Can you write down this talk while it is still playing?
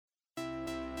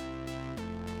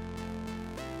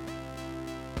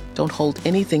Don't hold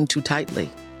anything too tightly.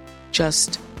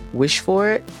 Just wish for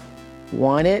it,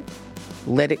 want it,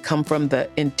 let it come from the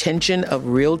intention of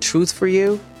real truth for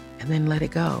you, and then let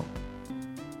it go.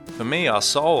 For me, our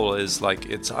soul is like,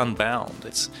 it's unbound,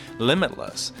 it's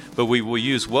limitless, but we will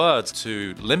use words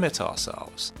to limit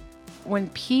ourselves. When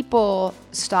people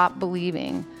stop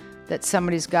believing that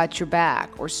somebody's got your back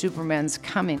or Superman's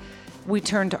coming, we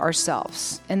turn to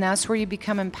ourselves, and that's where you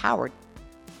become empowered.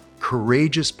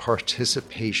 Courageous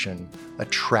participation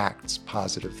attracts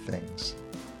positive things.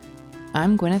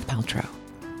 I'm Gwyneth Paltrow.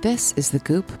 This is the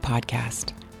Goop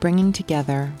Podcast, bringing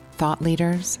together thought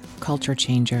leaders, culture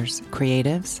changers,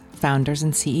 creatives, founders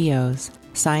and CEOs,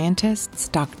 scientists,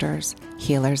 doctors,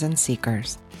 healers, and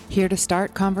seekers, here to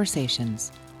start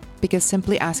conversations, because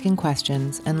simply asking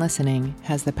questions and listening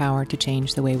has the power to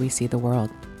change the way we see the world.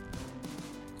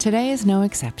 Today is no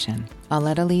exception. I'll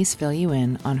let Elise fill you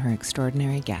in on her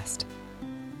extraordinary guest.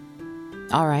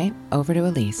 All right, over to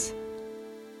Elise.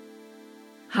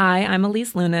 Hi, I'm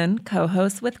Elise Lunan,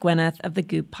 co-host with Gwyneth of the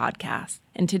Goop Podcast.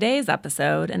 In today's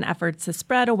episode, in efforts to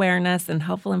spread awareness and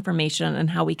helpful information on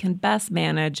how we can best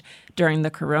manage during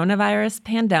the coronavirus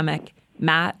pandemic,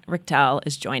 Matt Richtel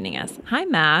is joining us. Hi,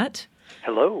 Matt.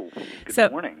 Hello.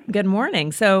 Good morning. Good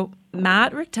morning. So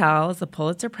Matt Richtel is a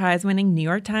Pulitzer Prize-winning New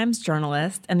York Times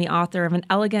journalist and the author of An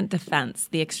Elegant Defense,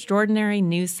 The Extraordinary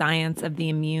New Science of the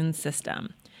Immune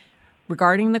System.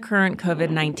 Regarding the current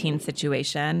COVID-19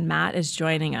 situation, Matt is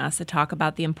joining us to talk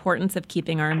about the importance of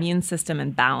keeping our immune system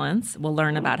in balance. We'll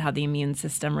learn about how the immune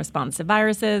system responds to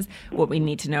viruses, what we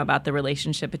need to know about the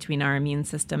relationship between our immune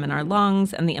system and our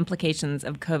lungs, and the implications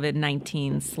of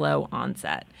COVID-19's slow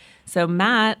onset. So,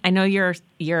 Matt, I know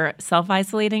you're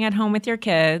self-isolating at home with your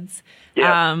kids.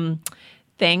 Yeah.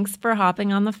 Thanks for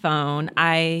hopping on the phone.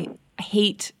 I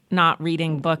hate not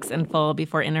reading books in full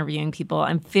before interviewing people.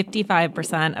 I'm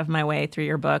 55% of my way through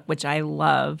your book, which I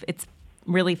love. It's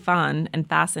really fun and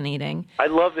fascinating. I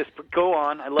love this. Go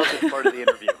on. I love this part of the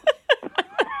interview.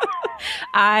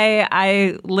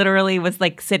 I literally was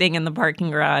like sitting in the parking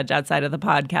garage outside of the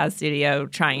podcast studio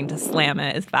trying to slam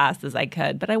it as fast as I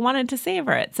could, but I wanted to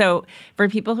savor it. So for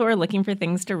people who are looking for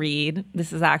things to read,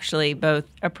 this is actually both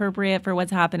appropriate for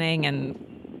what's happening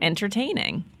and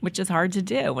entertaining, which is hard to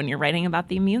do when you're writing about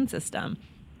the immune system.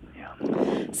 Yeah.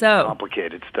 So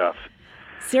complicated stuff.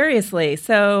 Seriously.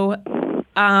 So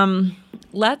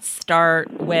let's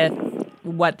start with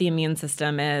what the immune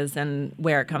system is and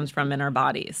where it comes from in our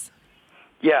bodies.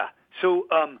 Yeah. So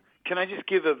can I just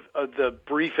give the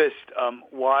briefest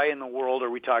why in the world are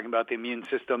we talking about the immune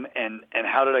system and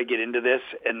how did I get into this?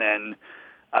 And then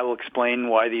I will explain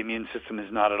why the immune system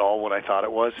is not at all what I thought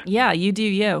it was. Yeah, you do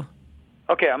you.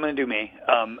 Okay, I'm going to do me.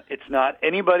 It's not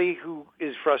anybody who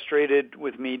is frustrated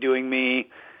with me doing me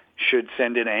should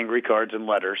send in angry cards and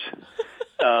letters.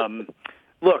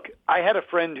 Look, I had a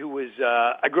friend who was,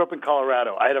 I grew up in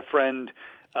Colorado. I had a friend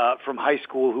from high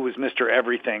school who was Mr.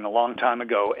 Everything a long time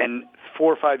ago. And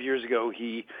 4 or 5 years ago,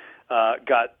 he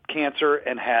got cancer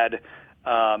and had,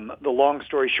 the long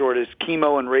story short is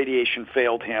chemo and radiation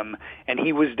failed him. And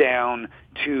he was down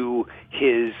to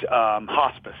his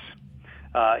hospice.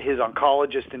 His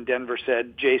oncologist in Denver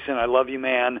said, Jason, I love you,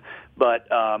 man, but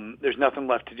there's nothing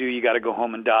left to do. You got to go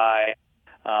home and die.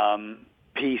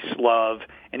 Peace, love.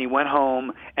 And he went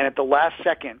home, and at the last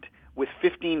second, with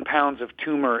 15 pounds of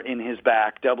tumor in his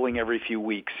back, doubling every few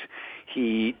weeks,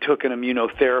 he took an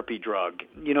immunotherapy drug.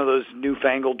 You know those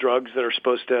newfangled drugs that are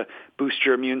supposed to boost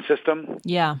your immune system?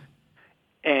 Yeah.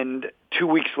 And 2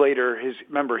 weeks later,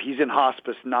 remember, he's in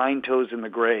hospice, 9 toes in the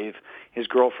grave. His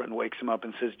girlfriend wakes him up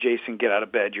and says, Jason, get out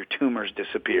of bed. Your tumor's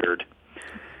disappeared.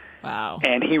 Wow.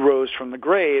 And he rose from the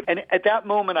grave. And at that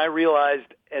moment, I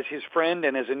realized, as his friend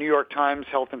and as a New York Times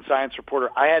health and science reporter,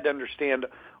 I had to understand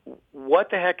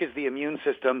what the heck is the immune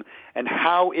system and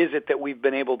how is it that we've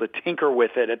been able to tinker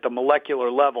with it at the molecular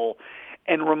level.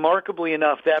 And remarkably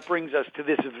enough, that brings us to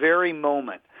this very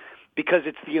moment, because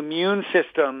it's the immune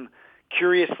system,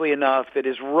 curiously enough, that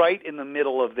is right in the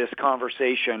middle of this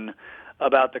conversation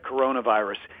about the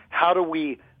coronavirus. How do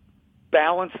we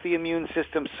balance the immune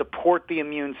system, support the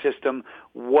immune system?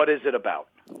 What is it about?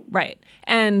 Right.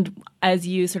 And as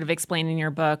you sort of explain in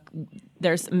your book,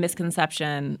 there's a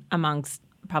misconception amongst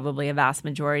probably a vast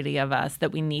majority of us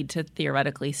that we need to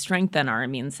theoretically strengthen our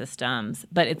immune systems,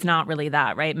 but it's not really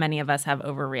that, right? Many of us have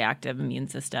overreactive immune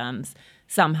systems.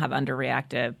 Some have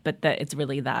underreactive, but that it's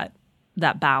really that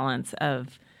balance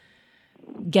of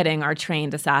getting our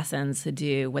trained assassins to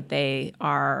do what they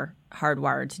are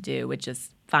hardwired to do, which is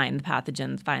find the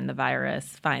pathogens, find the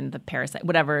virus, find the parasite,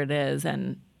 whatever it is,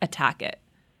 and attack it.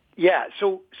 Yeah.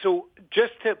 So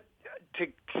just to to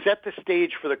set the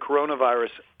stage for the coronavirus,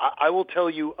 I will tell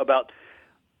you about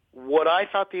what I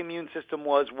thought the immune system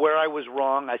was, where I was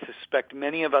wrong. I suspect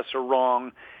many of us are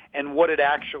wrong, and what it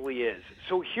actually is.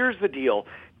 So here's the deal.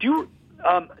 Have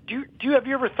you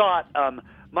ever thought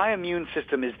my immune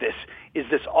system is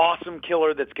this awesome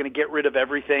killer that's going to get rid of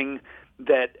everything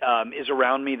that is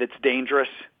around me that's dangerous?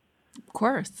 Of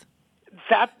course.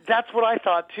 That's what I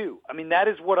thought too. I mean, that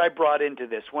is what I brought into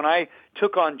this. When I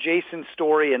took on Jason's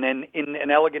story, and then in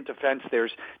An Elegant Defense,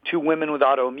 there's 2 women with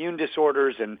autoimmune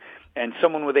disorders and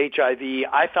someone with HIV,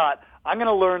 I thought, I'm going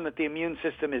to learn that the immune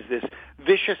system is this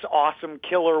vicious, awesome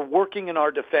killer working in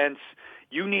our defense.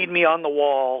 You need me on the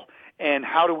wall, and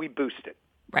how do we boost it?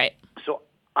 Right. So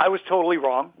I was totally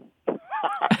wrong.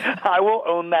 I will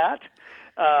own that.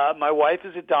 My wife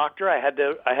is a doctor. I had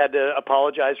to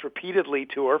apologize repeatedly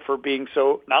to her for being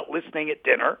so not listening at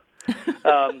dinner.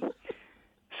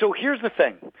 So here's the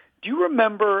thing. Do you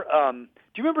remember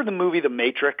the movie The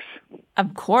Matrix?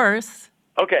 Of course.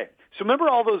 Okay. So remember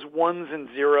all those ones and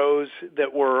zeros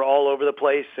that were all over the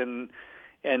place and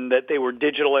that they were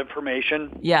digital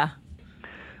information? Yeah.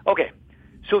 Okay.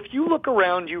 So if you look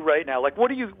around you right now, like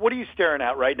what are you staring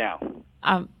at right now?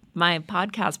 My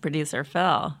podcast producer,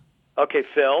 Phil. Okay,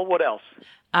 Phil. What else?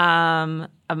 A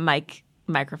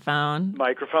microphone.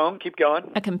 Microphone. Keep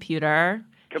going. A computer.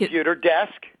 Computer.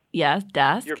 Desk. Yes,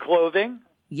 desk. Your clothing.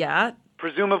 Yeah.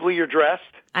 Presumably you're dressed.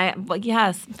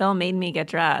 Yes, Phil made me get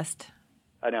dressed.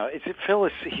 I know.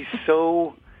 He's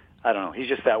so, I don't know, he's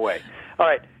just that way. All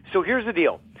right, so here's the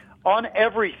deal. On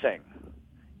everything,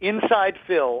 inside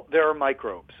Phil, there are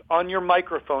microbes. On your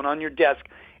microphone, on your desk,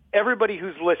 everybody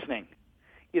who's listening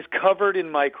is covered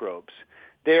in microbes.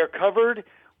 They are covered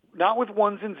not with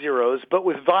ones and zeros, but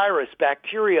with virus,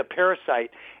 bacteria,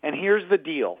 parasite. And here's the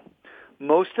deal.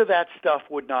 Most of that stuff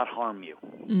would not harm you.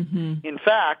 Mm-hmm. In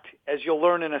fact, as you'll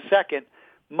learn in a second,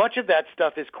 much of that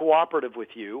stuff is cooperative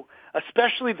with you,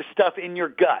 especially the stuff in your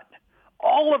gut.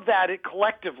 All of that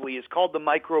collectively is called the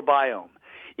microbiome.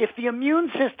 If the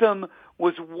immune system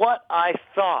was what I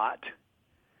thought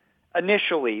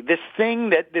initially, this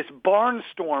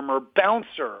barnstorm or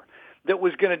bouncer that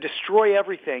was going to destroy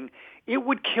everything, it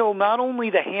would kill not only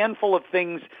the handful of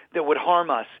things that would harm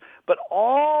us, but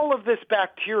all of this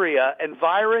bacteria and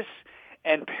virus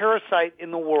and parasite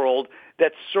in the world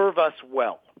that serve us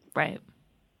well. Right.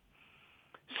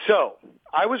 So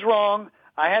I was wrong.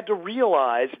 I had to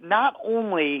realize not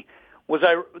only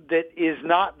that is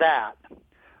not that,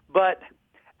 but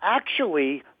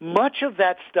actually much of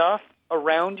that stuff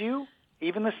around you,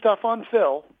 even the stuff on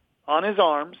Phil, on his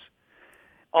arms,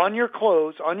 on your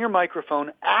clothes, on your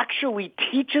microphone, actually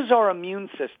teaches our immune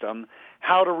system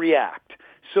how to react.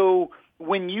 So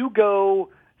when you go,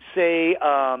 say,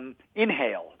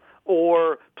 inhale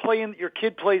or your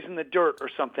kid plays in the dirt or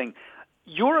something,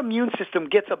 your immune system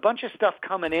gets a bunch of stuff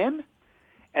coming in,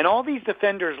 and all these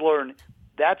defenders learn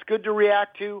that's good to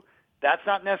react to, that's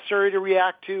not necessary to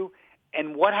react to,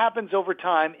 and what happens over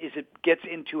time is it gets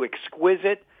into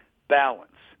exquisite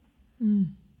balance.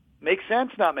 Mm. Make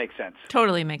sense? Not make sense?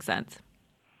 Totally makes sense.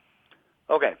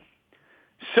 Okay.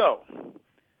 So,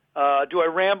 do I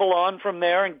ramble on from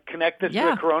there and connect this to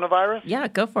the coronavirus? Yeah,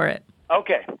 go for it.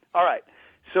 Okay. All right.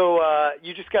 So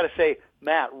you just got to say,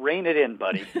 Matt, rein it in,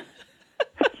 buddy.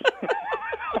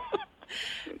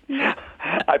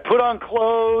 I put on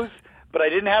clothes, but I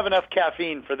didn't have enough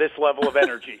caffeine for this level of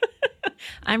energy.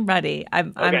 I'm ready.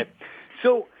 Okay.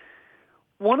 So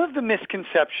one of the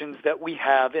misconceptions that we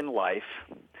have in life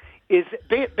is,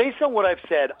 based on what I've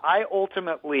said, I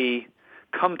ultimately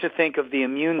come to think of the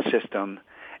immune system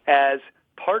as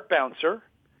part bouncer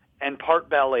and part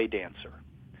ballet dancer.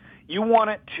 You want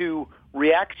it to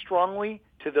react strongly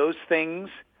to those things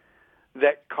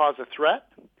that cause a threat,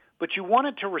 but you want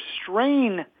it to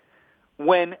restrain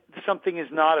when something is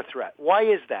not a threat. Why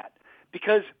is that?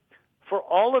 Because for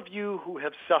all of you who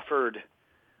have suffered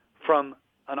from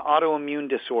an autoimmune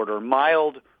disorder,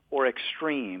 mild or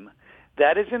extreme,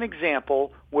 that is an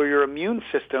example where your immune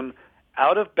system,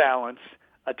 out of balance,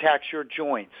 attacks your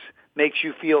joints, makes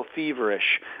you feel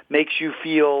feverish, makes you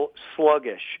feel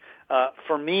sluggish.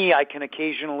 For me, I can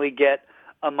occasionally get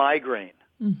a migraine.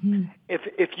 Mm-hmm.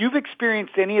 If you've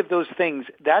experienced any of those things,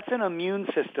 that's an immune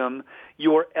system,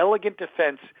 your elegant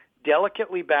defense,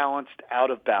 delicately balanced,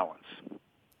 out of balance.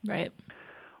 Right.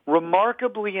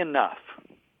 Remarkably enough,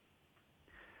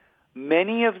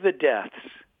 many of the deaths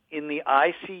in the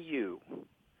ICU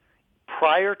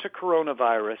prior to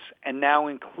coronavirus and now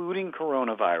including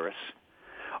coronavirus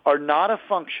are not a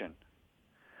function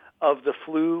of the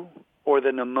flu or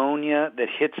the pneumonia that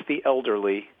hits the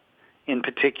elderly in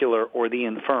particular or the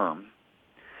infirm.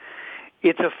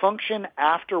 It's a function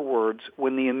afterwards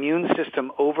when the immune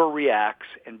system overreacts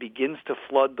and begins to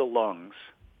flood the lungs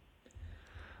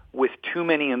with too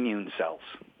many immune cells.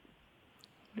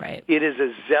 Right. It is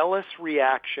a zealous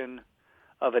reaction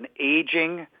of an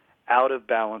aging,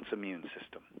 out-of-balance immune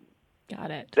system.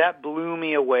 Got it. That blew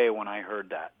me away when I heard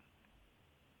that.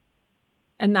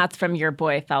 And that's from your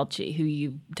boy Fauci, who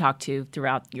you talked to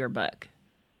throughout your book.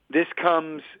 This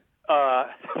comes,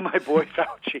 my boy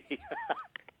Fauci.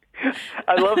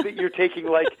 I love that you're taking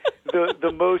like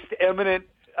the most eminent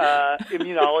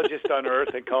immunologist on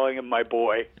earth and calling him my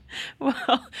boy.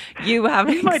 Well, you have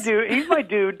He's my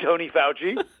dude, Tony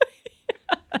Fauci.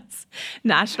 Yes.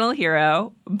 National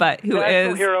hero, but who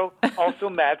National is hero, also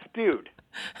Matt's dude.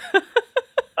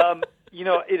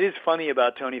 It is funny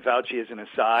about Tony Fauci as an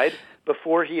aside.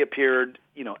 Before he appeared,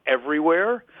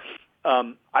 everywhere.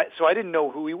 So I didn't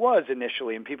know who he was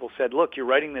initially, and people said, "Look, you're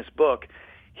writing this book.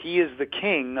 He is the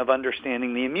king of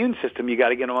understanding the immune system. You got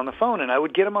to get him on the phone." And I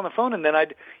would get him on the phone, and then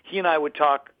he and I would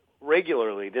talk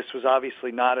regularly. This was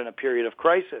obviously not in a period of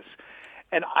crisis.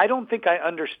 And I don't think I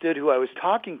understood who I was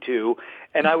talking to,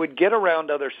 and I would get around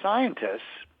other scientists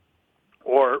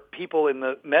or people in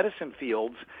the medicine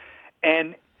fields,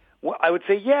 and I would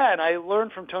say, yeah, and I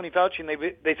learned from Tony Fauci,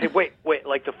 and they'd say, wait,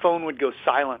 like the phone would go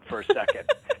silent for a second.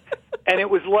 And it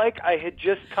was like I had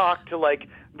just talked to like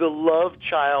the love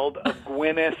child of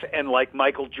Gwyneth and like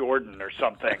Michael Jordan or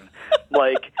something.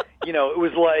 Like, it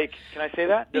was like, can I say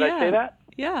that? Did I say that?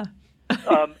 Yeah.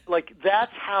 Like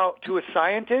that's how, to a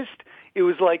scientist, it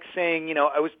was like saying,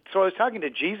 I was talking to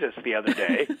Jesus the other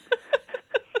day.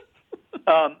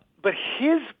 But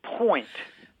his point,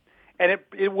 and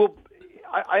it will,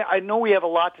 I know we have a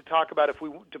lot to talk about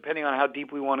depending on how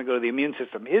deep we want to go to the immune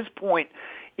system. His point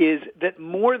is that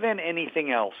more than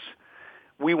anything else,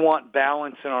 we want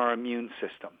balance in our immune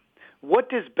system. What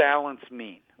does balance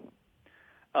mean?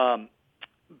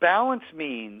 Balance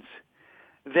means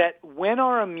that when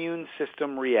our immune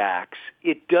system reacts,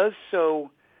 it does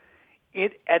so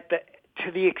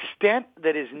to the extent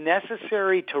that is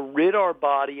necessary to rid our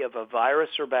body of a virus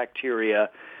or bacteria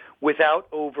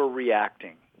without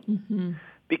overreacting. Mm-hmm.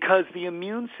 Because the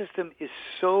immune system is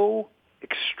so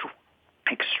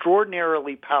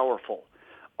extraordinarily powerful,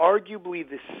 arguably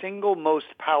the single most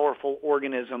powerful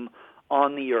organism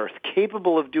on the earth,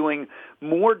 capable of doing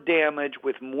more damage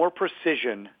with more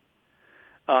precision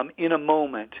in a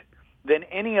moment than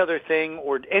any other thing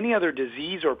or any other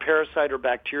disease or parasite or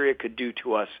bacteria could do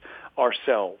to us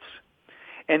ourselves.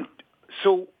 And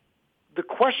so the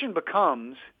question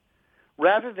becomes,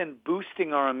 rather than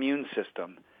boosting our immune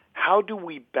system, how do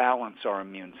we balance our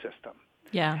immune system?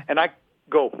 Yeah. And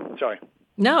sorry.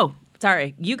 No,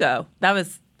 sorry. You go. I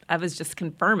was just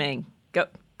confirming. Go,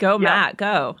 yeah. Matt,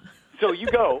 go. So you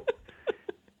go.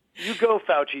 You go,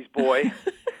 Fauci's boy.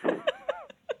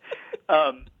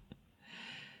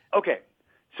 Okay.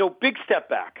 So big step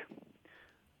back.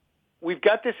 We've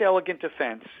got this elegant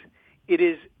defense. It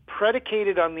is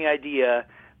predicated on the idea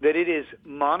that it is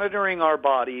monitoring our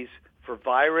bodies for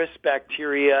virus,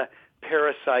 bacteria,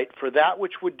 parasite, for that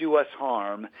which would do us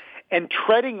harm, and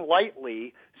treading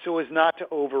lightly so as not to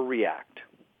overreact.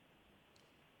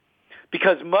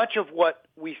 Because much of what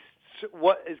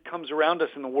comes around us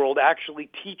in the world actually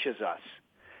teaches us,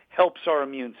 helps our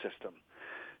immune system.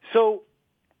 So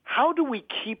how do we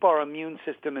keep our immune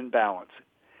system in balance?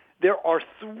 There are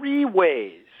 3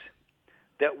 ways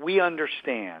that we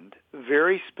understand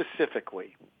very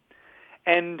specifically.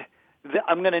 And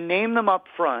I'm going to name them up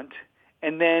front,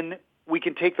 and then we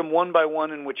can take them one by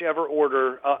one in whichever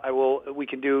order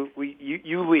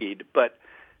you lead. But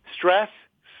stress,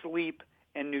 sleep,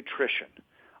 and nutrition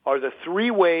are the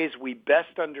 3 ways we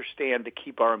best understand to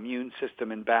keep our immune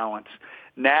system in balance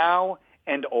now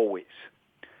and always.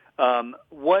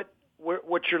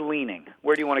 What's your leaning?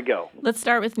 Where do you want to go? Let's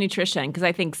start with nutrition, because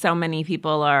I think so many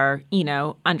people are,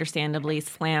 understandably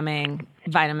slamming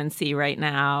vitamin C right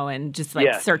now and just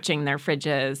searching their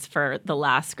fridges for the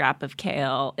last scrap of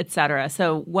kale, et cetera.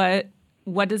 So what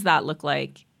does that look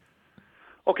like?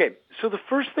 Okay, so the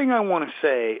first thing I want to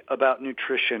say about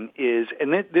nutrition is,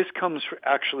 and this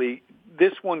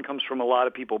one comes from a lot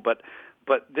of people, but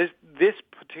this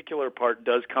particular part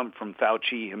does come from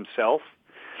Fauci himself.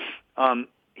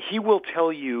 He will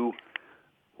tell you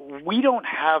we don't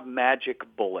have magic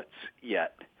bullets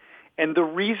yet. And the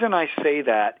reason I say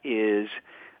that is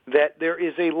that there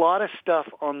is a lot of stuff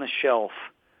on the shelf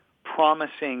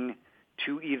promising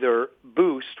to either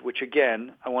boost, which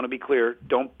again, I want to be clear,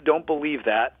 don't believe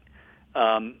that,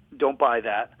 don't buy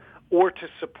that, or to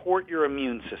support your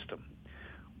immune system.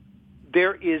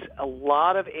 There is a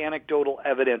lot of anecdotal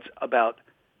evidence about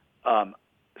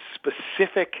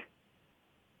specific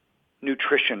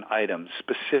nutrition items,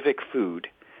 specific food,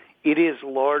 it is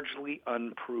largely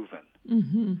unproven.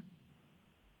 Mm-hmm.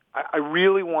 I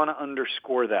really want to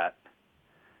underscore that.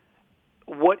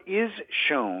 What is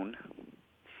shown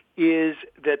is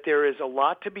that there is a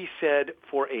lot to be said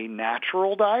for a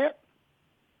natural diet,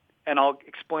 and I'll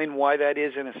explain why that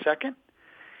is in a second.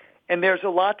 And there's a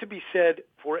lot to be said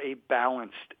for a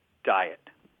balanced diet.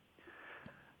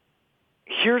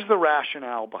 Here's the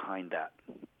rationale behind that.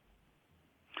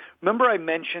 Remember I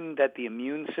mentioned that the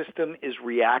immune system is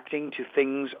reacting to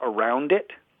things around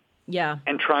it? Yeah.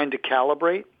 And trying to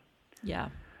calibrate? Yeah.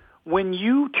 When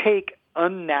you take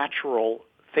unnatural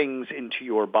things into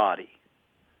your body,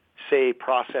 say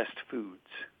processed foods,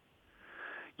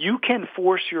 you can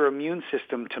force your immune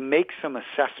system to make some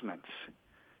assessments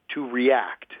to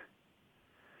react.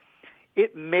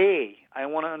 It may, I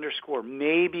want to underscore,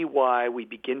 may be why we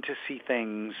begin to see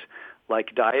things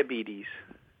like diabetes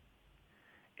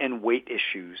and weight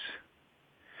issues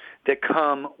that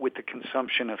come with the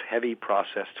consumption of heavy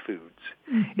processed foods.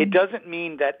 Mm-hmm. It doesn't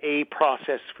mean that a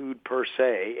processed food per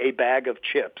se, a bag of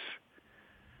chips,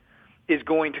 is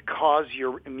going to cause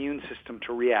your immune system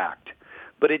to react.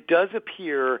 But it does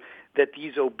appear that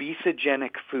these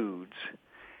obesogenic foods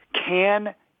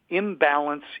can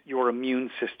imbalance your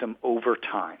immune system over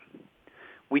time.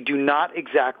 We do not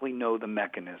exactly know the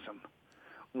mechanism.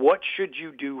 What should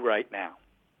you do right now?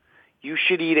 You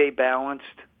should eat a balanced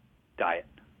diet.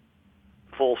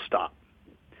 Full stop.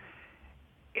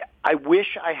 I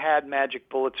wish I had magic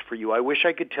bullets for you. I wish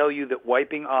I could tell you that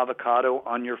wiping avocado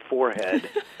on your forehead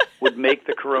would make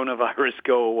the coronavirus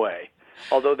go away.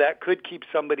 Although that could keep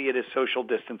somebody at a social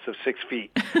distance of 6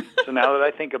 feet. So now that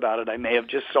I think about it, I may have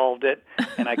just solved it,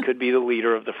 and I could be the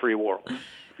leader of the free world.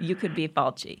 You could be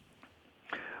Fauci.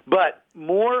 But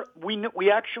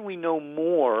we actually know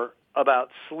more about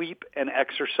sleep and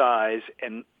exercise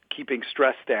and keeping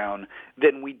stress down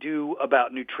than we do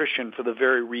about nutrition for the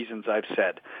very reasons I've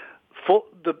said.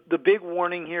 The big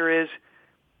warning here is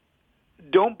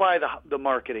don't buy the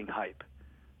marketing hype.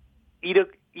 Eat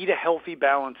a healthy,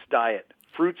 balanced diet,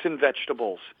 fruits and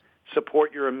vegetables,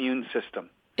 support your immune system.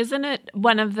 Isn't it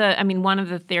one of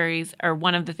the theories or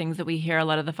one of the things that we hear a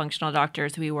lot of the functional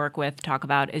doctors who we work with talk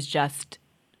about is just,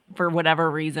 for whatever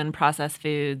reason, processed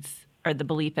foods, or the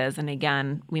belief is, and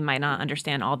again, we might not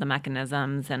understand all the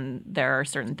mechanisms, and there are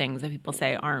certain things that people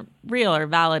say aren't real or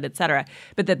valid, et cetera,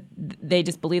 but that they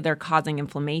just believe they're causing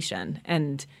inflammation,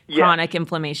 and chronic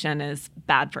inflammation is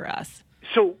bad for us.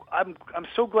 So I'm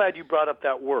so glad you brought up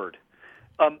that word.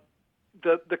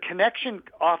 The connection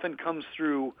often comes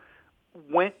through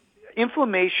when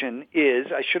inflammation is.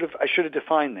 I should have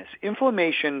defined this.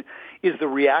 Inflammation is the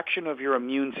reaction of your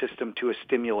immune system to a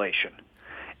stimulation,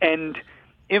 and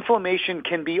inflammation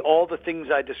can be all the things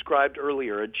I described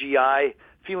earlier: a GI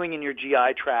feeling in your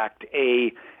GI tract,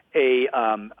 a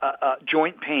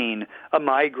joint pain, a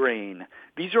migraine.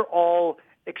 These are all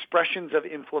expressions of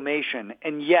inflammation.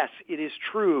 And yes, it is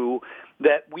true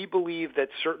that we believe that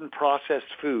certain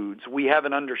processed foods, we have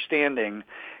an understanding,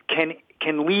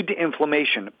 can lead to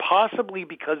inflammation, possibly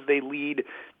because they lead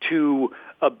to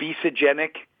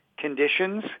obesogenic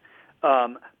conditions,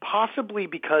 possibly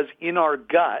because in our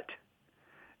gut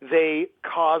they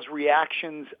cause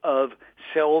reactions of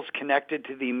cells connected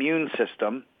to the immune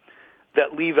system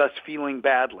that leave us feeling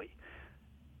badly.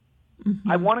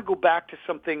 Mm-hmm. I want to go back to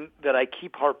something that I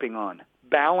keep harping on: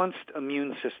 balanced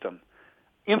immune system.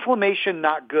 Inflammation,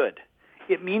 not good.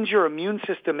 It means your immune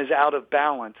system is out of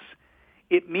balance.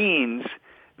 It means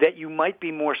that you might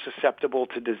be more susceptible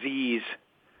to disease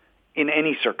in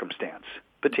any circumstance,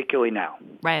 particularly now.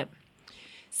 Right.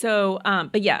 So,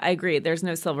 but yeah, I agree. There's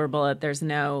no silver bullet. There's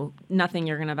nothing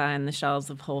you're going to buy on the shelves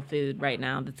of Whole Food right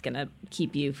now that's going to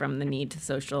keep you from the need to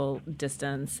social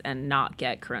distance and not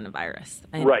get coronavirus.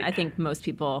 Right. I think most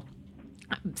people,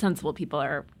 sensible people,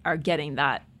 are getting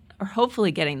that, or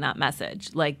hopefully getting that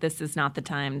message. Like, this is not the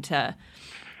time to,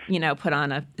 put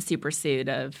on a super suit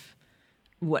of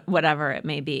whatever it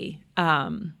may be.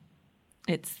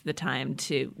 It's the time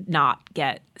to not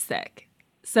get sick.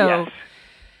 So. Yes.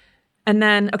 And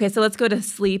then, okay, so let's go to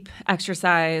sleep,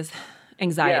 exercise,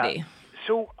 anxiety. Yeah.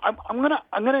 So I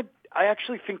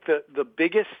actually think the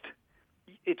biggest,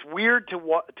 it's weird to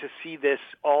see this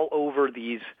all over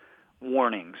these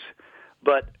warnings,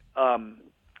 but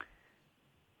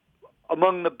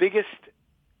among the biggest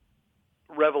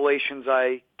revelations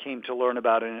I came to learn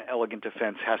about in An Elegant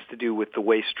Defense has to do with the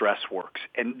way stress works.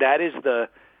 And that is the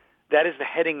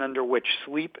heading under which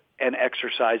sleep and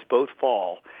exercise both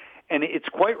fall. And it's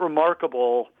quite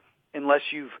remarkable, unless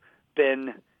you've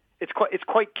been it's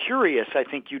quite curious, I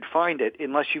think you'd find it,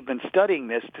 unless you've been studying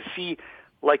this, to see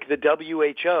like the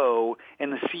WHO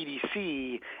and the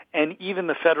CDC and even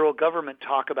the federal government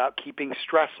talk about keeping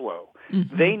stress low.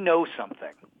 Mm-hmm. They know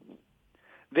something.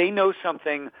 They know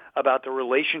something about the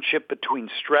relationship between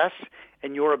stress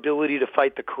and your ability to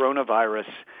fight the coronavirus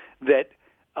that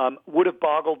would have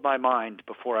boggled my mind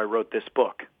before I wrote this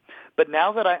book. But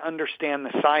now that I understand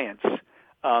the science,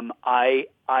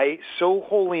 I so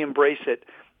wholly embrace it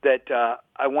that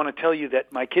I want to tell you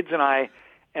that my kids and I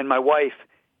and my wife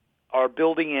are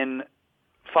building in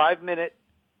 5-minute.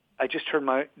 I just heard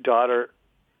my daughter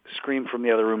scream from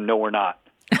the other room, "No, we're not."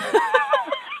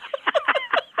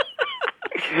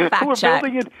 We're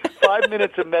building in 5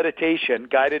 minutes of meditation,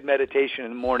 guided meditation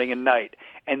in the morning and night.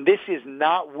 And this is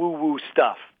not woo-woo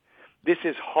stuff. This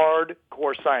is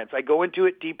hardcore science. I go into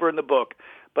it deeper in the book,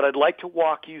 but I'd like to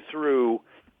walk you through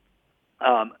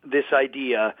this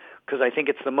idea because I think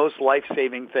it's the most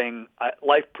life-saving thing,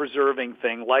 life-preserving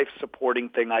thing, life-supporting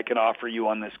thing I can offer you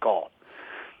on this call.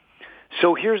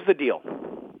 So here's the deal.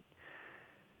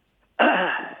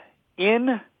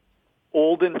 In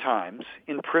olden times,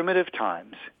 in primitive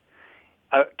times,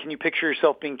 can you picture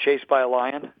yourself being chased by a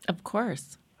lion? Of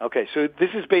course. Okay, so this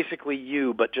is basically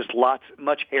you, but just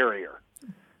much hairier.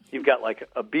 You've got like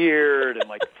a beard and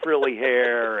like frilly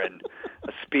hair and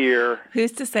a spear.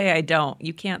 Who's to say I don't?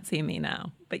 You can't see me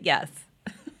now, but yes.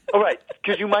 All right,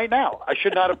 because you might now. I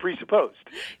should not have presupposed.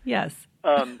 Yes.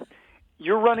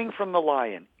 You're running from the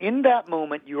lion. In that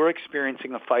moment, you are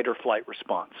experiencing a fight or flight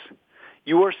response.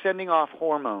 You are sending off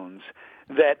hormones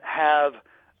that have,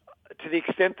 to the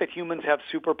extent that humans have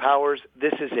superpowers,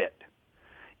 this is it.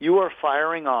 You are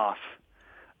firing off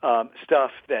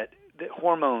stuff that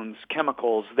hormones,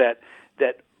 chemicals that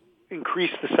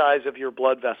increase the size of your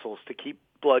blood vessels to keep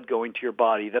blood going to your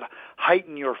body, that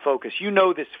heighten your focus. You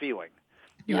know this feeling.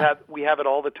 We have it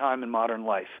all the time in modern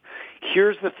life.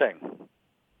 Here's the thing.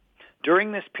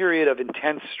 During this period of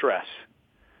intense stress,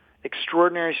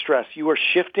 extraordinary stress, you are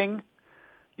shifting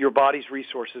your body's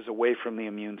resources away from the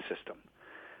immune system.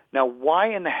 Now,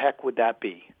 why in the heck would that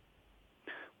be?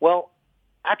 Well,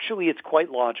 actually, it's quite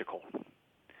logical.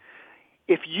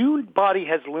 If your body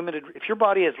has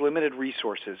limited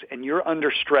resources and you're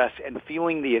under stress and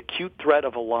feeling the acute threat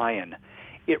of a lion,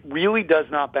 it really does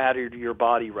not matter to your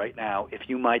body right now if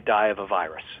you might die of a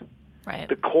virus. Right.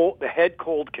 The head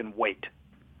cold can wait.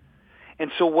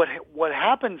 And so what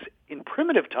happens in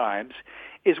primitive times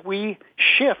is we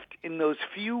shift in those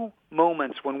few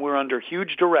moments when we're under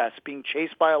huge duress, being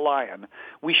chased by a lion,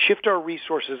 we shift our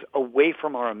resources away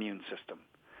from our immune system.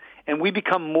 And we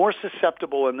become more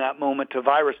susceptible in that moment to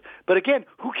virus. But again,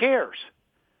 who cares?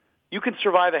 You can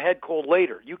survive a head cold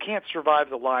later. You can't survive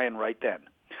the lion right then.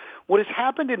 What has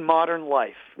happened in modern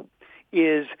life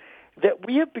is that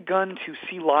we have begun to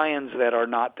see lions that are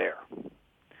not there.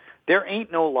 There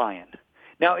ain't no lion.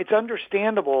 Now, it's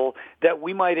understandable that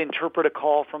we might interpret a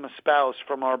call from a spouse,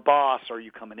 from our boss, "Are you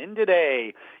coming in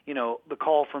today?" The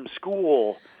call from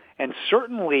school. And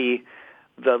certainly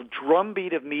the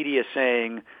drumbeat of media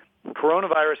saying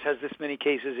coronavirus has this many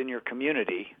cases in your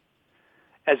community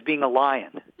as being a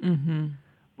lion. Mm-hmm.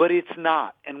 But it's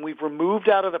not. And we've removed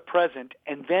out of the present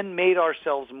and then made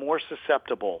ourselves more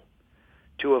susceptible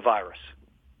to a virus.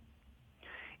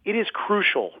 It is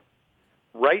crucial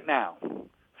right now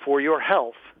for your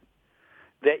health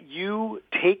that you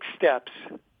take steps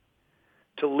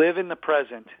to live in the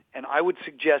present, and I would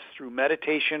suggest through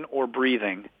meditation or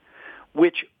breathing,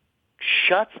 which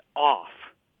shuts off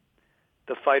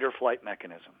the fight or flight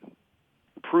mechanism.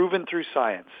 Proven through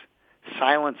science,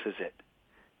 silences it,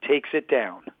 takes it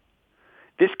down.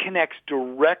 This connects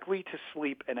directly to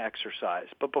sleep and exercise.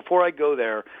 But before I go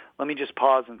there, let me just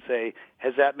pause and say,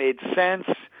 has that made sense?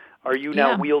 Are you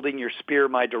now wielding your spear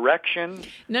my direction?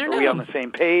 No. Are we on the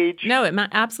same page? No, it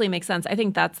absolutely makes sense. I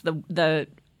think that's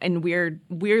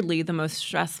weirdly the most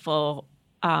stressful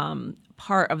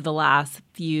part of the last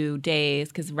few days,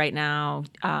 because right now,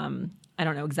 I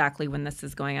don't know exactly when this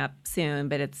is going up soon,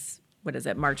 but it's,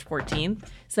 March 14th?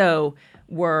 So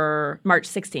we're March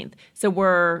 16th. So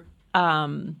we're,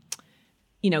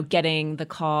 getting the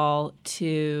call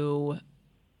to,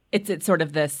 it's sort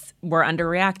of this, we're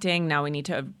underreacting. Now we need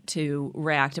to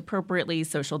react appropriately,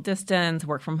 social distance,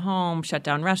 work from home, shut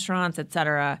down restaurants, et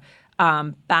cetera,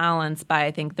 balanced by,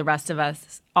 I think, the rest of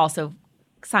us also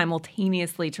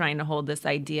simultaneously trying to hold this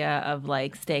idea of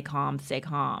like, stay calm.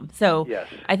 So yes.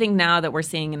 I think now that we're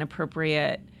seeing an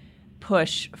appropriate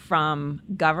push from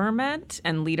government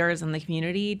and leaders in the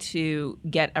community to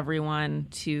get everyone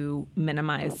to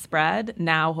minimize spread,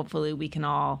 now hopefully we can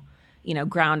all,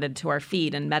 grounded to our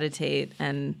feet and meditate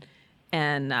and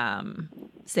and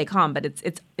stay calm. But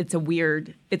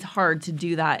it's hard to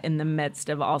do that in the midst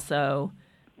of also,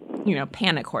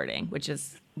 panic hoarding, which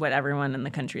is what everyone in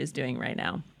the country is doing right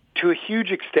now. To a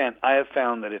huge extent, I have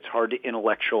found that it's hard to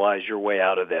intellectualize your way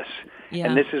out of this. Yeah.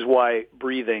 And this is why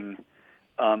breathing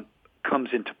comes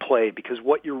into play, because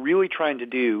what you're really trying to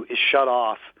do is shut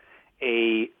off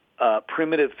a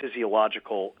primitive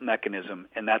physiological mechanism,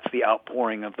 and that's the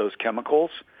outpouring of those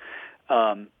chemicals.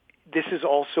 This is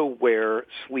also where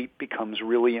sleep becomes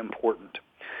really important.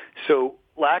 So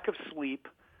lack of sleep,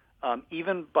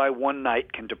 even by one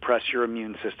night, can depress your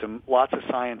immune system. Lots of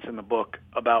science in the book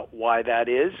about why that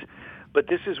is. But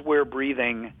this is where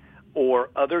breathing or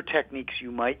other techniques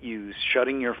you might use,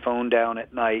 shutting your phone down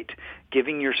at night,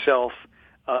 giving yourself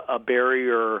a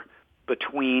barrier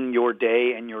between your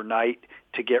day and your night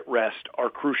to get rest, are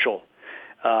crucial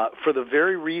for the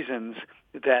very reasons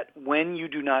that when you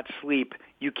do not sleep,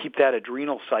 you keep that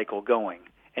adrenal cycle going,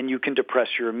 and you can depress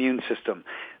your immune system.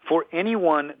 For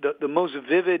anyone, the most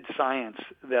vivid science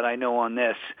that I know on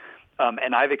this,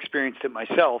 and I've experienced it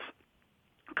myself,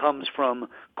 comes from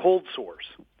cold sores.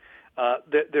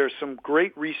 There's some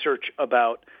great research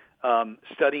about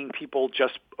studying people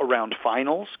just around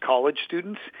finals, college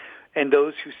students, and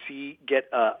those who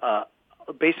get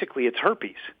basically it's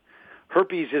herpes.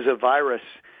 Herpes is a virus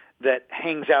that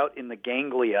hangs out in the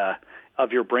ganglia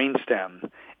of your brainstem,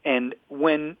 and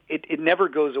when it never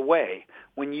goes away.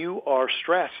 When you are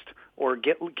stressed or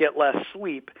get less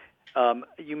sleep,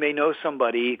 you may know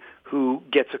somebody who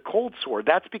gets a cold sore.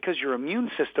 That's because your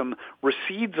immune system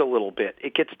recedes a little bit.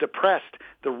 It gets depressed.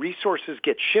 The resources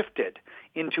get shifted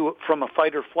from a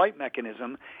fight or flight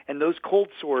mechanism, and those cold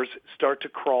sores start to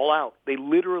crawl out. They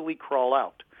literally crawl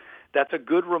out. That's a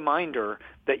good reminder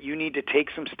that you need to take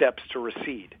some steps to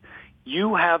recede.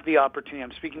 You have the opportunity.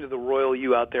 I'm speaking to the royal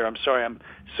you out there. I'm sorry, I'm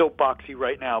soapboxy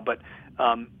right now, but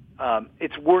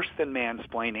it's worse than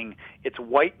mansplaining. It's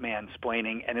white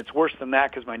mansplaining, and it's worse than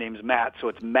that because my name's Matt, so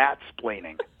it's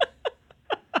Mattsplaining.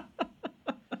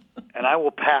 And I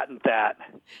will patent that.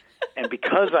 And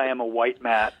because I am a white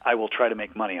Matt, I will try to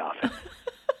make money off it.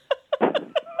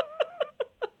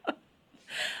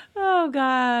 Oh,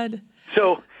 God.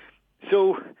 So,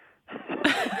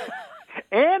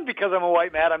 and because I'm a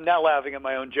white Matt, I'm now laughing at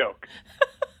my own joke.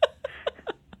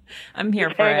 I'm here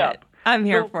for it. I'm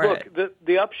here for it. Look,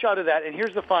 the upshot of that, and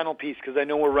here's the final piece because I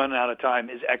know we're running out of time,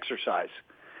 is exercise.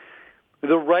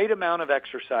 The right amount of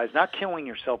exercise, not killing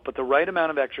yourself, but the right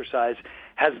amount of exercise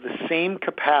has the same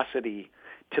capacity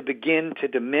to begin to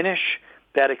diminish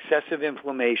that excessive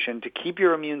inflammation, to keep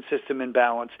your immune system in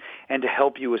balance, and to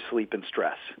help you with sleep and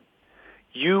stress.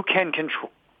 You can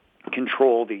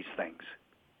control these things.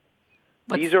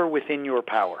 These are within your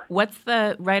power. What's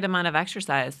the right amount of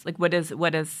exercise? Like, what is,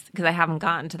 because I haven't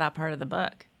gotten to that part of the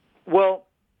book. Well,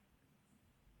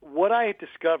 what I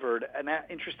discovered, and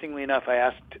interestingly enough, I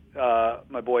asked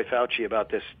my boy Fauci about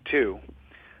this too.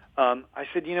 I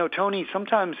said, Tony,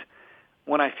 sometimes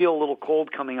when I feel a little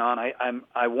cold coming on,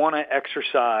 I want to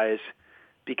exercise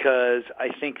because I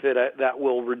think that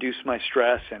will reduce my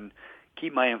stress and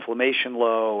keep my inflammation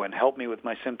low and help me with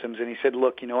my symptoms. And he said,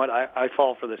 look, you know what, I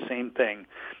fall for the same thing.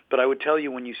 But I would tell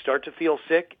you, when you start to feel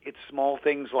sick, it's small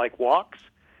things like walks.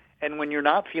 And when you're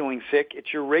not feeling sick,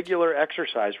 it's your regular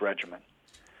exercise regimen.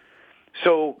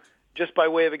 So just by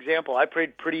way of example, I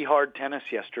played pretty hard tennis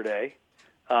yesterday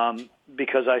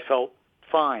because I felt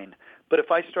fine. But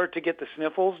if I start to get the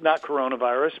sniffles, not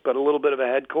coronavirus, but a little bit of a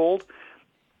head cold,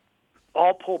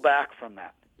 I'll pull back from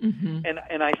that. Mm-hmm.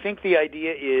 And I think the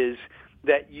idea is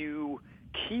that you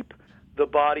keep the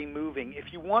body moving.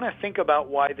 If you want to think about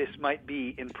why this might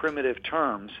be in primitive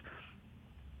terms,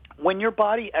 when your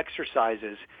body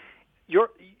exercises,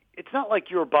 it's not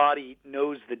like your body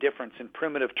knows the difference in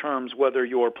primitive terms whether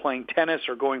you're playing tennis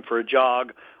or going for a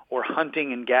jog or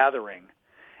hunting and gathering.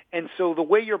 And so the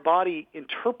way your body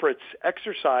interprets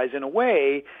exercise in a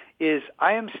way is,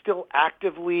 I am still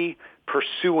actively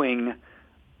pursuing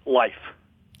life.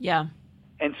 Yeah.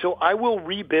 And so I will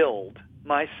rebuild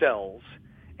my cells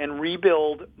and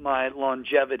rebuild my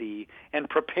longevity and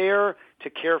prepare to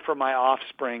care for my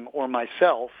offspring or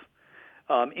myself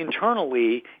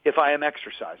internally if I am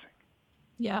exercising.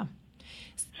 Yeah.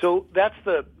 So that's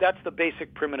the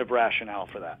basic primitive rationale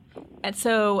for that. And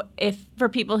so if for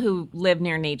people who live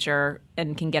near nature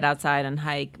and can get outside and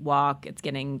hike, walk, it's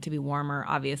getting to be warmer,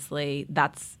 obviously,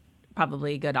 that's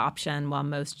probably a good option while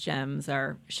most gyms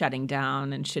are shutting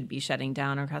down and should be shutting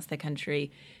down across the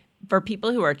country. For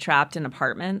people who are trapped in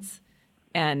apartments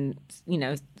and,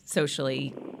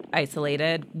 socially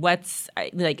isolated. What's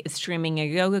like, is streaming a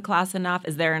yoga class enough?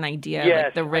 Is there an idea, Yes,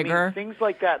 like the rigor? I mean, things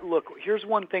like that. Look, here's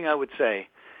one thing I would say.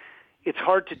 It's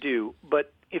hard to do,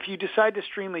 but if you decide to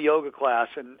stream a yoga class,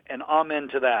 and amen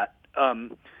to that,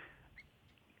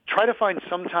 try to find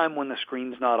some time when the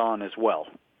screen's not on as well.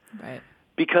 Right.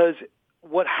 Because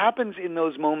what happens in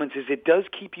those moments is it does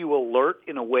keep you alert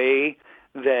in a way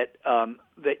that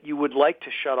that you would like to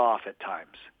shut off at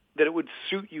times, that it would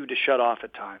suit you to shut off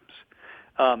at times.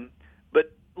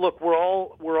 But look, we're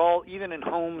all even in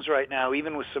homes right now,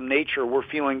 even with some nature, we're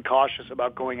feeling cautious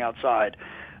about going outside.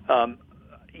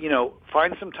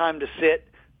 Find some time to sit,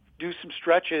 do some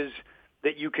stretches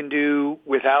that you can do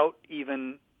without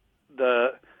even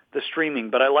the streaming.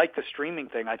 But I like the streaming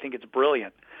thing. I think it's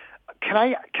brilliant. Can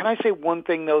I say one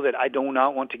thing, though, that I do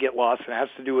not want to get lost, and it has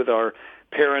to do with our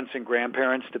parents and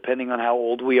grandparents, depending on how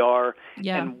old we are,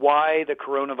 and why the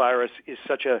coronavirus is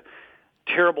such a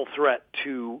terrible threat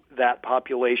to that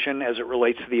population as it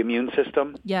relates to the immune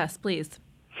system? Yes, please.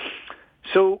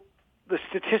 So the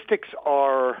statistics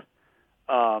are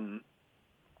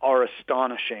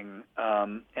astonishing,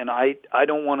 and I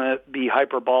don't want to be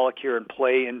hyperbolic here and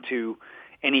play into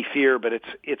any fear, but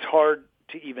it's hard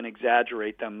to even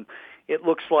exaggerate them. It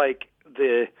looks like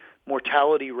the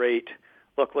mortality rate,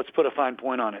 look, let's put a fine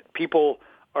point on it. People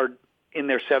are in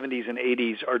their 70s and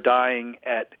 80s are dying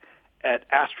at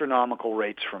astronomical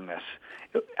rates from this.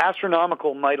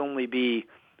 Astronomical might only be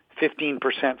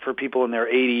 15% for people in their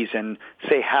 80s and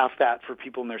say half that for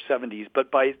people in their 70s,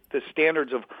 but by the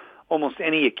standards of almost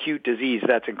any acute disease,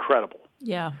 that's incredible.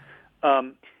 Yeah.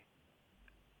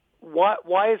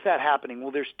 Why is that happening?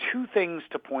 Well, there's two things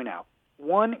to point out.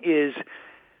 One is,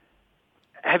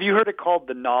 have you heard it called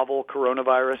the novel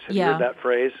coronavirus? Have you heard that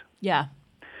phrase? Yeah.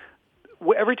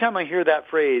 Every time I hear that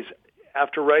phrase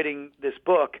after writing this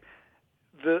book,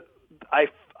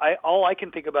 all I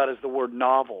can think about is the word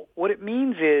novel. What it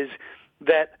means is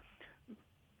that,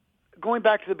 going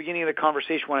back to the beginning of the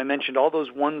conversation when I mentioned all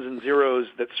those ones and zeros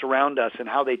that surround us and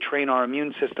how they train our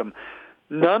immune system,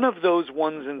 none of those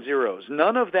ones and zeros,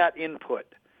 none of that input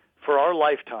for our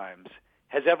lifetimes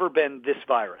has ever been this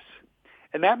virus.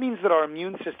 And that means that our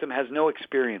immune system has no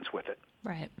experience with it.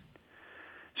 Right.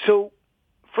 So,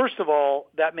 first of all,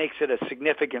 that makes it a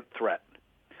significant threat.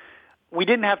 We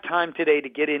didn't have time today to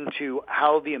get into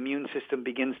how the immune system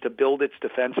begins to build its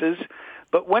defenses,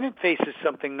 but when it faces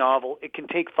something novel, it can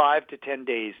take 5 to 10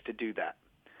 days to do that.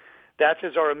 That's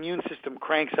as our immune system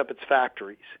cranks up its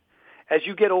factories. As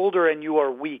you get older and you are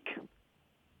weak,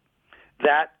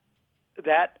 that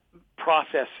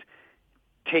process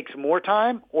takes more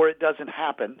time or it doesn't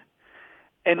happen.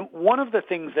 And one of the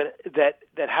things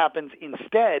that happens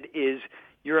instead is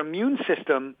your immune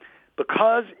system,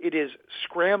 because it is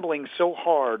scrambling so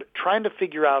hard, trying to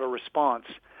figure out a response,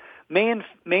 may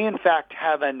in fact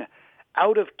have an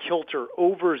out-of-kilter,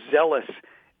 overzealous,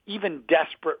 even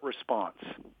desperate response.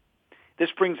 This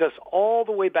brings us all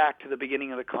the way back to the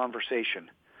beginning of the conversation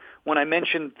when I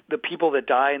mentioned the people that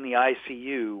die in the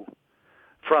ICU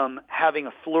from having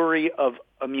a flurry of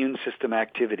immune system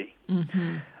activity.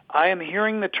 Mm-hmm. I am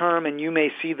hearing the term, and you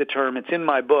may see the term. It's in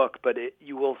my book, but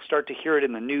you will start to hear it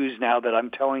in the news now that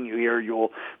I'm telling you here.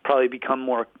 You'll probably become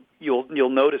more. You'll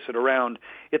notice it around.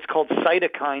 It's called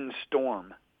cytokine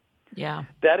storm. Yeah.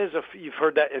 That is you've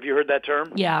heard that. Have you heard that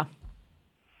term? Yeah.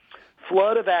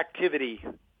 Flood of activity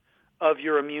of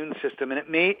your immune system, and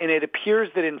it appears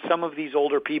that in some of these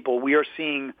older people we are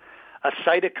seeing a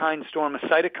cytokine storm. A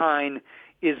cytokine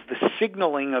is the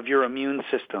signaling of your immune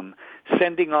system,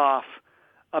 sending off,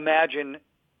 imagine,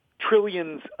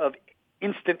 trillions of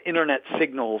instant internet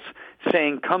signals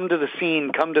saying, come to the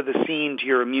scene to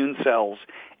your immune cells.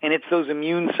 And it's those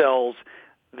immune cells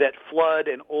that flood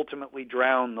and ultimately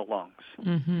drown the lungs.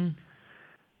 Mm-hmm.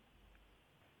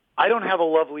 I don't have a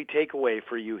lovely takeaway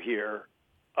for you here,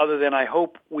 other than I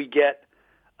hope we get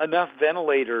enough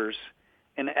ventilators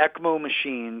and ECMO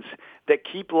machines that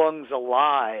keep lungs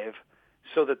alive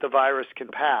so that the virus can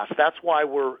pass. That's why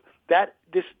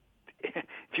if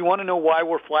you want to know why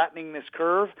we're flattening this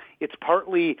curve, it's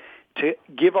partly to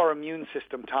give our immune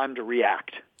system time to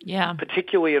react. Yeah.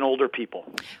 Particularly in older people.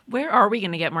 Where are we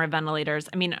going to get more ventilators?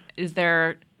 I mean,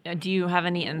 do you have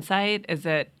any insight? Is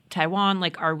it Taiwan?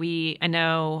 I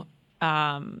know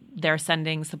they're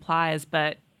sending supplies,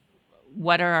 but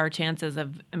what are our chances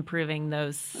of improving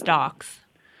those stocks?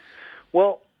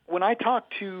 Well, when I talk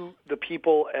to the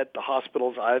people at the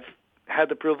hospitals I've had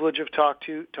the privilege of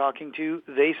talking to,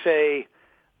 they say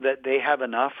that they have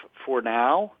enough for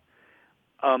now.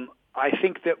 I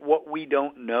think that what we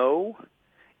don't know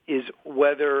is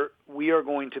whether we are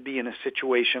going to be in a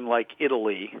situation like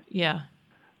Italy,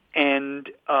 And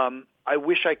I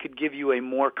wish I could give you a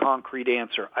more concrete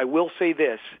answer. I will say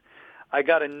this. I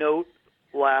got a note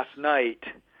last night,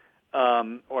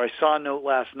 or I saw a note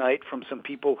last night from some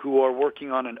people who are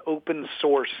working on an open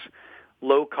source,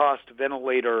 low-cost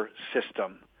ventilator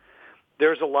system.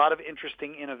 There's a lot of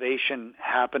interesting innovation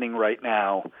happening right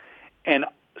now. And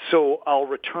so I'll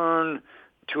return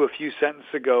to a few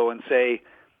sentences ago and say,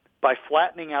 by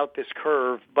flattening out this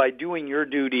curve, by doing your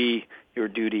duty,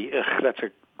 that's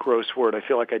a gross word. I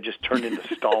feel like I just turned into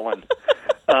Stalin.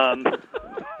 I'm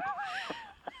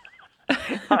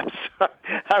sorry.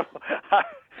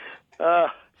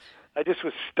 I just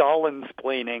was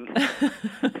Stalin-splaining.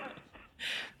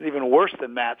 It's even worse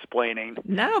than Matt-splaining.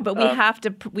 No, but we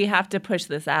have to push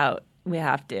this out. We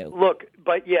have to. Look,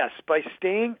 but yes, by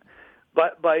staying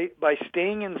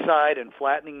inside and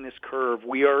flattening this curve,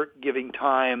 we are giving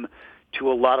time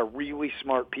to a lot of really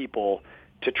smart people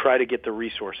to try to get the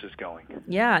resources going.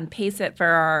 Yeah, and pace it for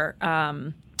our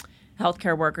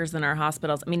healthcare workers in our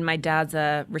hospitals. I mean, my dad's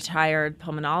a retired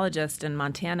pulmonologist in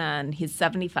Montana, and he's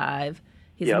 75.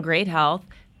 He's in great health,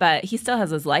 but he still has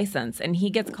his license, and he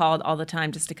gets called all the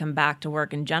time just to come back to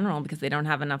work in general because they don't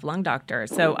have enough lung doctors.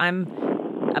 So I'm,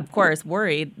 of course,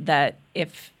 worried that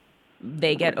if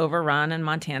they get overrun in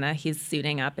Montana, he's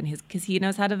suiting up, and because he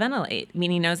knows how to ventilate. I mean,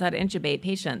 he knows how to intubate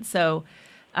patients. So,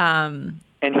 and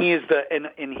he is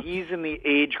he's in the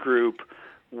age group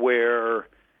where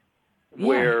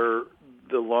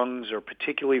the lungs are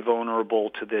particularly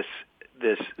vulnerable to this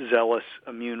zealous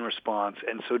immune response.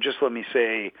 And so, just let me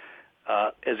say,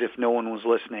 as if no one was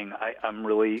listening, I'm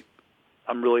really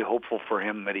hopeful for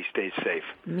him that he stays safe.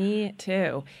 Me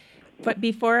too. But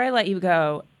before I let you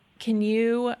go, can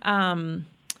you,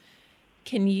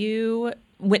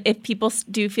 if people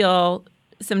do feel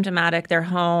symptomatic, they're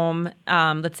home,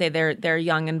 let's say they're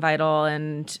young and vital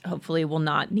and hopefully will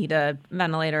not need a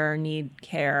ventilator or need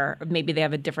care, or maybe they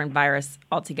have a different virus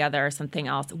altogether or something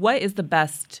else, what is the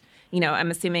best,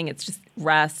 I'm assuming it's just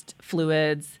rest,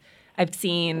 fluids. I've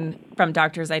seen from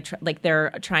doctors, they're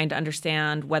trying to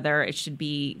understand whether it should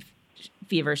be,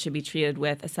 fever should be treated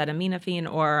with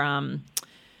acetaminophen or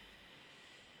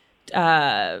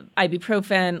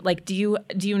ibuprofen. Like, do you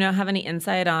have any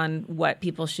insight on what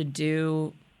people should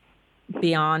do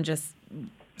beyond just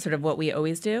sort of what we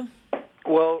always do?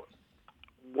 Well,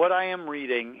 what I am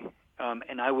reading,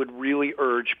 and I would really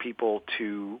urge people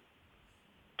to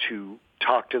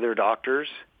talk to their doctors.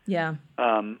 Yeah.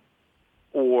 So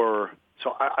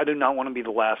I do not want to be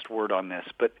the last word on this,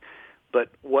 but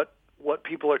what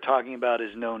people are talking about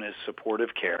is known as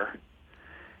supportive care,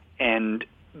 and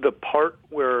the part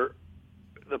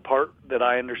that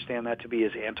I understand that to be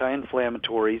is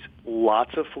anti-inflammatories,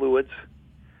 lots of fluids,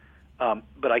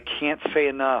 but I can't say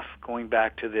enough, going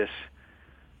back to this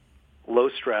low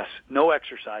stress, no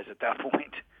exercise at that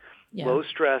point, low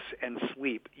stress and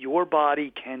sleep. Your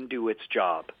body can do its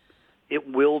job.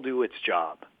 It will do its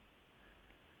job.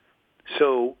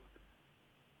 So,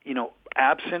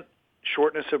 absent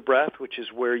shortness of breath, which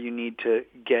is where you need to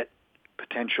get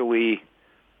potentially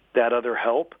that other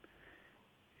help,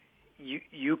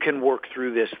 you can work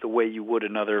through this the way you would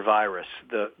another virus.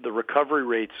 The recovery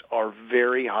rates are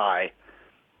very high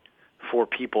for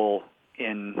people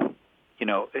in,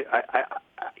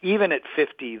 even at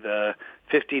 50, the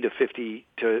 50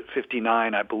 to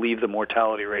 59, I believe the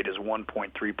mortality rate is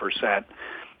 1.3%.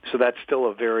 So that's still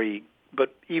a very,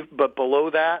 but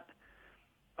below that,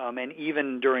 and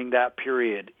even during that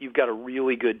period, you've got a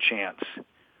really good chance.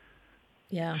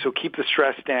 Yeah. So keep the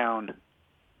stress down,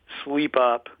 sleep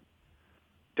up,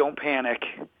 don't panic.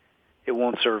 It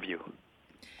won't serve you.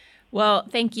 Well,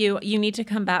 thank you. You need to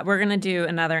come back. We're going to do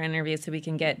another interview so we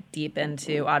can get deep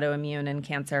into autoimmune and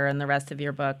cancer and the rest of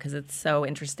your book because it's so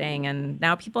interesting. And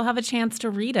now people have a chance to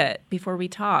read it before we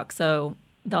talk. So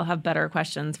they'll have better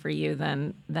questions for you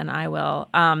than I will.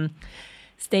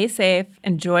 Stay safe.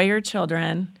 Enjoy your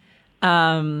children.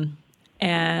 And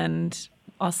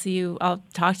I'll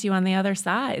talk to you on the other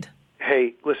side.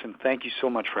 Hey, listen, thank you so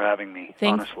much for having me,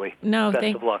 honestly. No,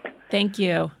 Best of luck. Thank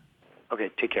you. Okay,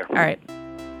 take care. All right.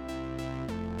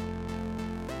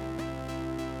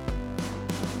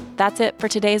 That's it for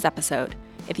today's episode.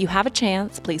 If you have a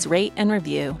chance, please rate and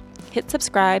review. Hit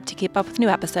subscribe to keep up with new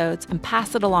episodes and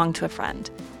pass it along to a friend.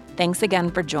 Thanks again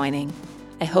for joining.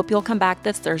 I hope you'll come back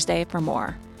this Thursday for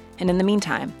more. And in the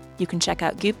meantime, you can check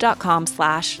out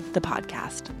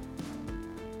goop.com/thepodcast.